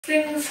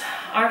Things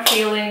are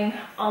feeling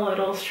a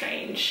little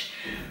strange.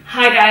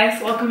 Hi guys,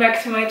 welcome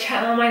back to my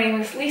channel. My name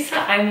is Lisa.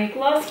 I make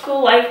law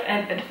school life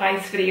and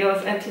advice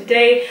videos, and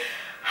today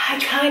I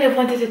kind of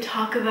wanted to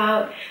talk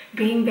about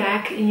being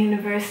back in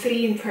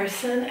university in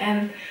person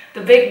and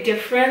the big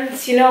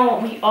difference. You know,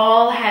 we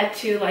all had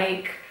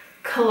to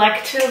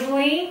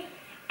collectively,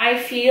 I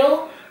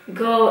feel,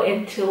 go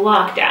into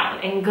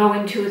lockdown and go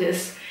into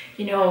this,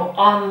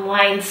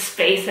 online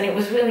space, and it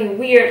was really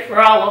weird for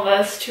all of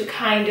us to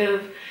kind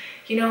of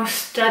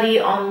study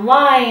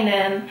online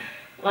and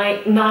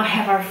not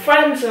have our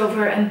friends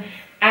over, and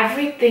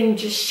everything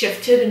just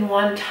shifted in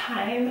one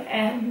time.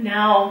 And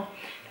now,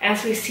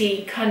 as we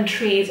see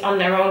countries on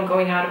their own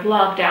going out of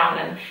lockdown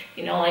and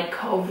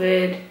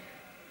COVID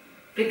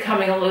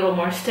becoming a little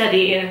more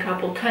steady in a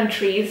couple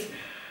countries,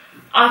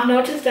 I've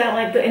noticed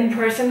that the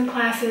in-person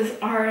classes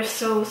are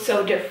so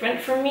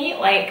different for me.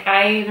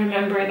 I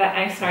remember that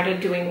I started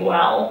doing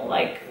well,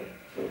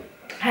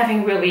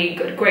 having really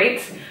good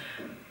grades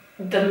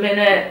the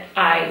minute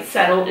I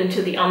settled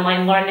into the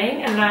online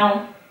learning, and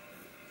now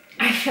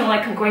I feel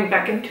like I'm going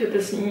back into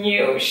this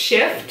new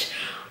shift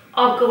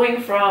of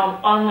going from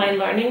online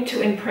learning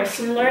to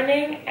in-person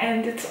learning,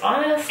 and it's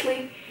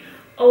honestly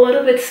a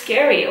little bit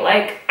scary.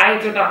 I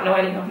do not know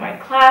any of my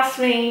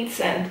classmates,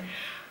 and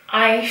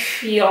I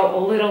feel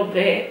a little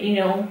bit,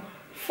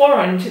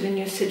 foreign to the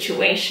new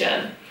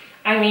situation.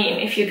 I mean,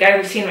 if you guys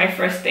have seen my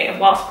first day of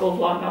law school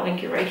vlog, I'll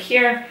link it right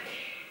here,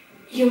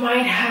 you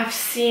might have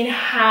seen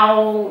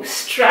how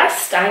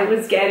stressed I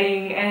was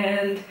getting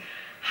and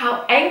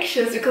how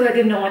anxious, because I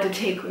didn't know what to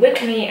take with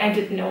me. I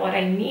didn't know what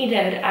I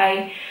needed.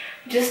 I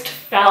just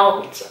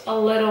felt a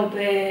little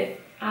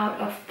bit out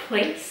of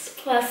place.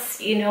 Plus,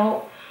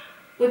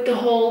 with the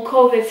whole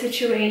COVID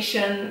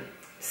situation,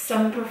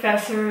 some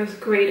professors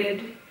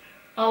graded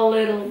a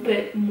little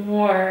bit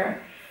more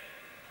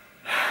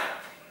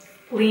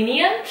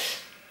lenient.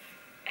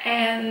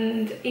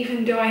 And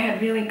even though I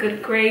had really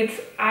good grades,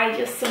 I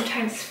just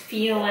sometimes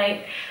feel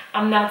like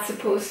I'm not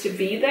supposed to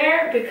be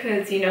there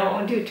because, due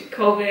to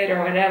COVID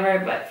or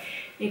whatever. But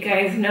you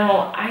guys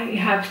know I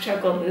have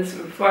struggled with this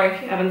before.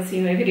 If you haven't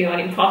seen my video on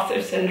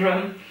imposter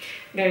syndrome,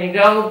 there you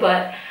go.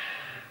 But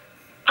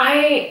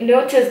I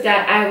noticed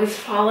that I was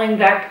falling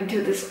back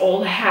into this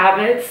old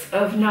habits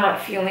of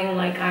not feeling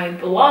like I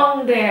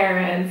belong there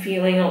and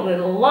feeling a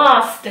little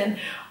lost, and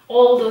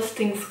all those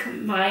things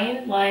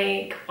combined.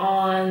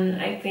 On,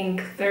 I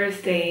think,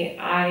 Thursday,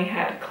 I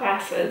had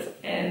classes,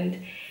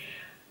 and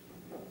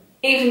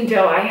even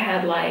though I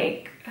had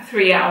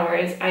 3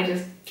 hours, I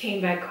just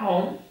came back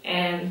home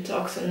and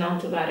talked to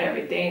Nant about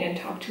everything and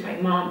talked to my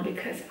mom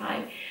because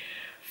I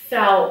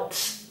felt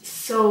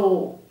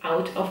so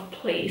out of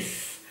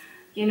place.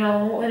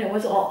 When it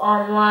was all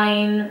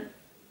online,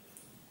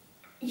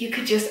 you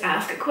could just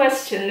ask a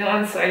question, no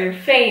one saw your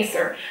face,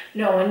 or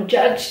no one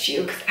judged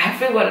you because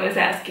everyone was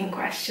asking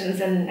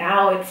questions. And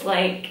now it's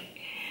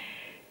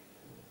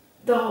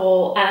the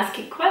whole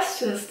asking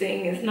questions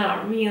thing is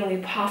not really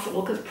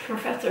possible because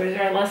professors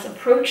are less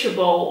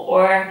approachable,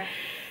 or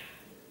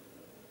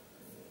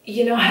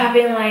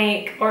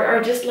having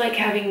or just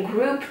having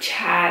group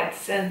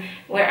chats and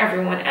where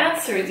everyone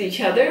answers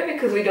each other,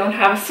 because we don't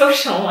have a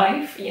social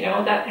life,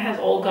 that has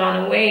all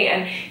gone away.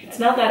 And it's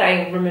not that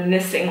I'm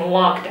reminiscing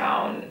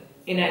lockdown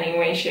in any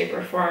way, shape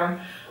or form,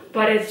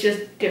 but it's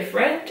just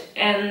different.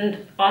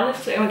 And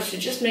honestly, I wanted to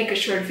just make a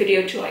short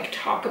video to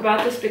talk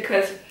about this,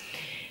 because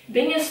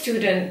being a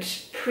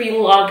student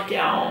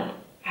pre-lockdown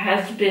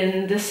has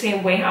been the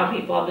same way how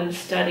people have been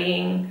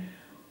studying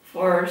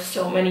for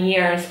so many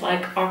years.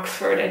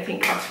 Oxford, I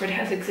think Oxford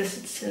has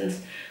existed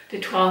since the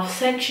 12th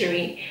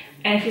century.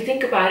 And if you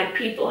think about it,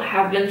 people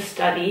have been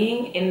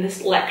studying in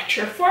this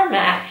lecture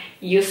format.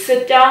 You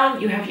sit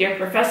down, you have your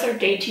professor,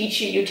 they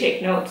teach you, you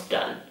take notes,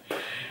 done.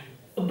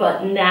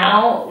 But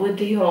now with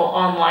the whole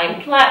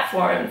online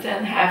platforms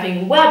and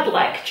having web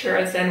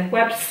lectures and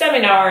web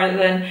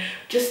seminars and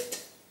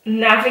just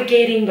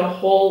navigating the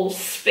whole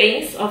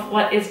space of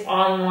what is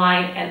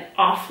online and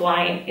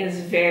offline is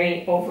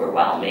very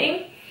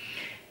overwhelming.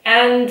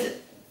 And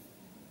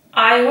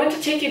I want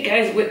to take you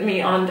guys with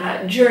me on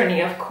that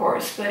journey, of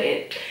course, but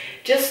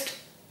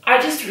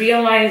I just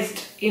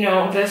realized,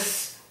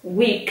 this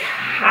week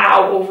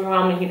how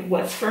overwhelming it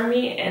was for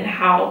me and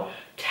how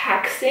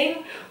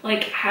taxing.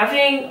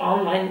 Having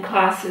online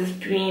classes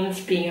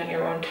means being on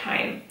your own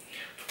time.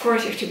 Of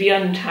course, you have to be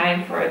on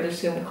time for the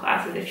Zoom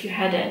classes if you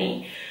had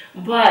any,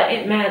 but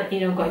it meant,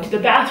 going to the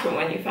bathroom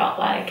when you felt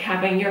like,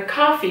 having your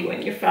coffee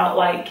when you felt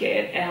like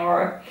it,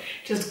 or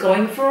just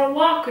going for a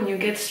walk when you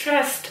get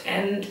stressed.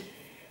 And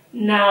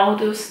now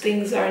those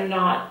things are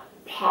not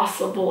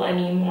possible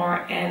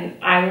anymore.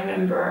 And I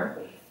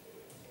remember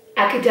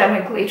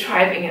academically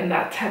thriving in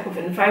that type of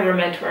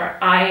environment where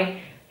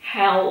I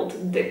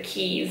held the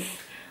keys.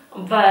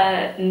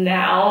 But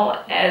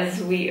now,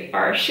 as we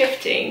are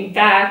shifting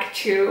back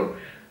to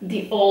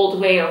the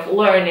old way of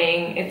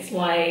learning, it's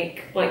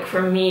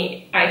for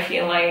me, I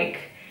feel like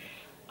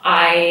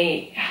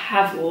I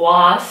have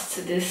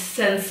lost this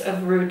sense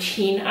of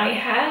routine I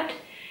had.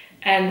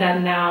 and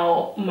that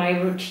now my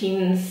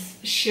routines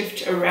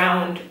shift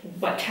around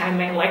what time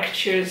my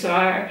lectures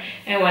are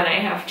and when I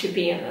have to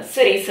be in the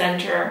city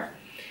center.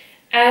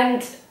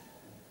 And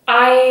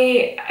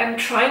I am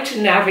trying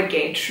to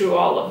navigate through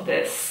all of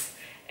this,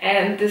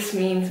 and this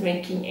means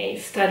making a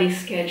study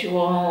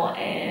schedule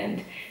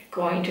and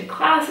going to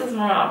classes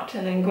more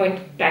often and going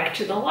back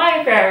to the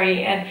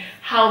library, and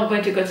how I'm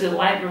going to go to the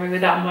library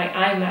without my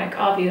iMac,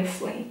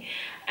 obviously.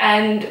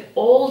 And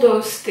all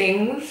those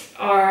things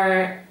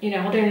are, you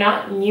know, they're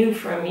not new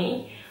for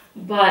me,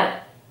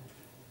 but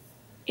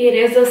it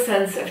is a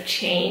sense of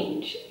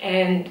change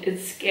and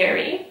it's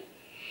scary.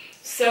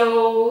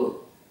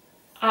 So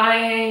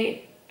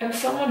I am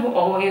someone who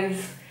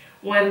always,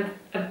 when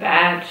a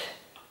bad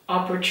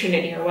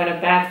opportunity or when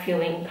a bad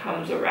feeling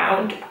comes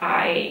around,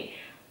 I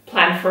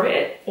plan for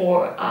it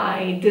or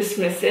I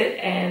dismiss it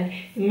and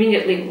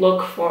immediately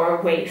look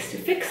for ways to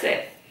fix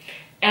it.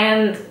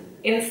 And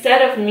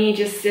instead of me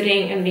just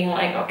sitting and being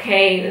like,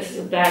 okay, this is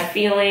a bad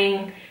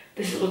feeling,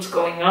 this is what's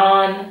going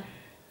on,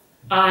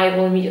 I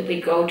will immediately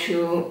go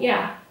to,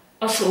 yeah,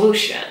 a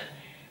solution.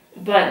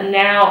 But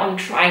now I'm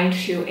trying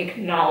to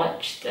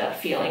acknowledge the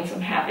feelings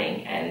I'm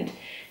having and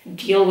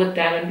deal with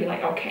them and be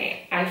like,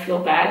 okay, I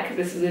feel bad because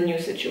this is a new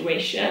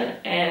situation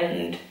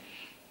and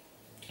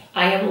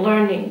I am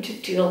learning to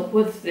deal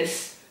with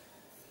this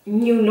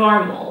new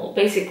normal,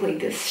 basically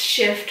this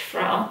shift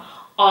from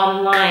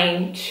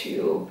online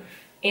to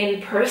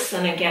in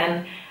person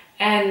again.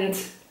 And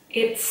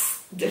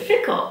it's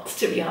difficult,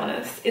 to be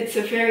honest. It's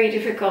a very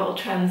difficult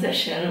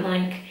transition.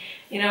 Like,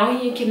 you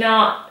know, you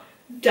cannot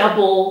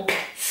double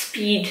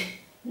speed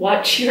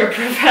watch your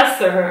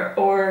professor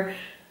or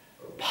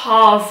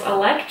pause a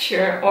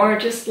lecture or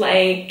just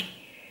like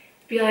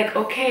be like,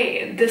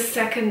 okay, this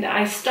second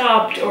I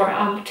stopped or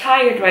I'm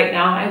tired right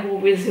now, I will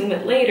resume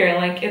it later.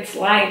 Like, it's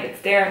live,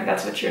 it's there,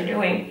 that's what you're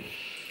doing.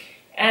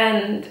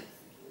 And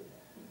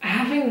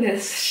having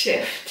this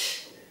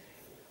shift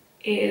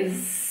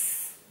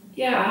is,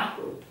 yeah,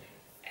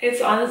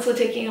 it's honestly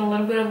taking a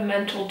little bit of a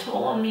mental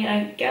toll on me,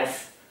 I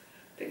guess,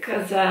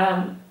 because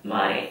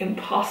my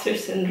imposter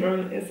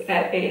syndrome is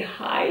at a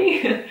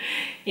high.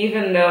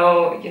 Even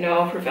though, you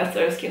know,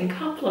 professors can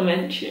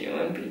compliment you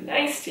and be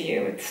nice to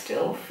you, it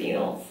still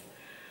feels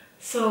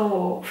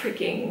so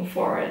freaking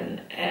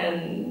foreign.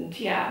 And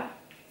yeah,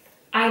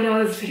 I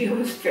know this video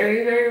was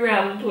very, very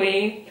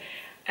rambly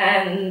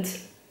and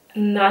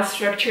not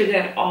structured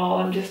at all.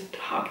 I'm just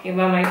talking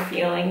about my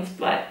feelings,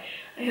 but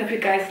I hope you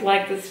guys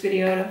like this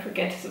video. Don't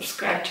forget to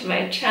subscribe to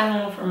my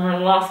channel for more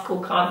law school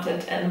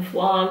content and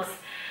vlogs.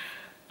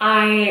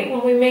 I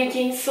will be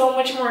making so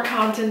much more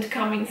content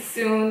coming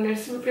soon.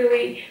 There's a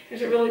really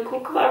cool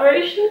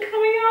collaboration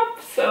coming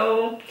up.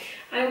 So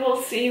I will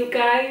see you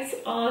guys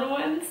on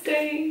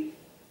Wednesday.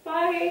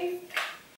 Bye.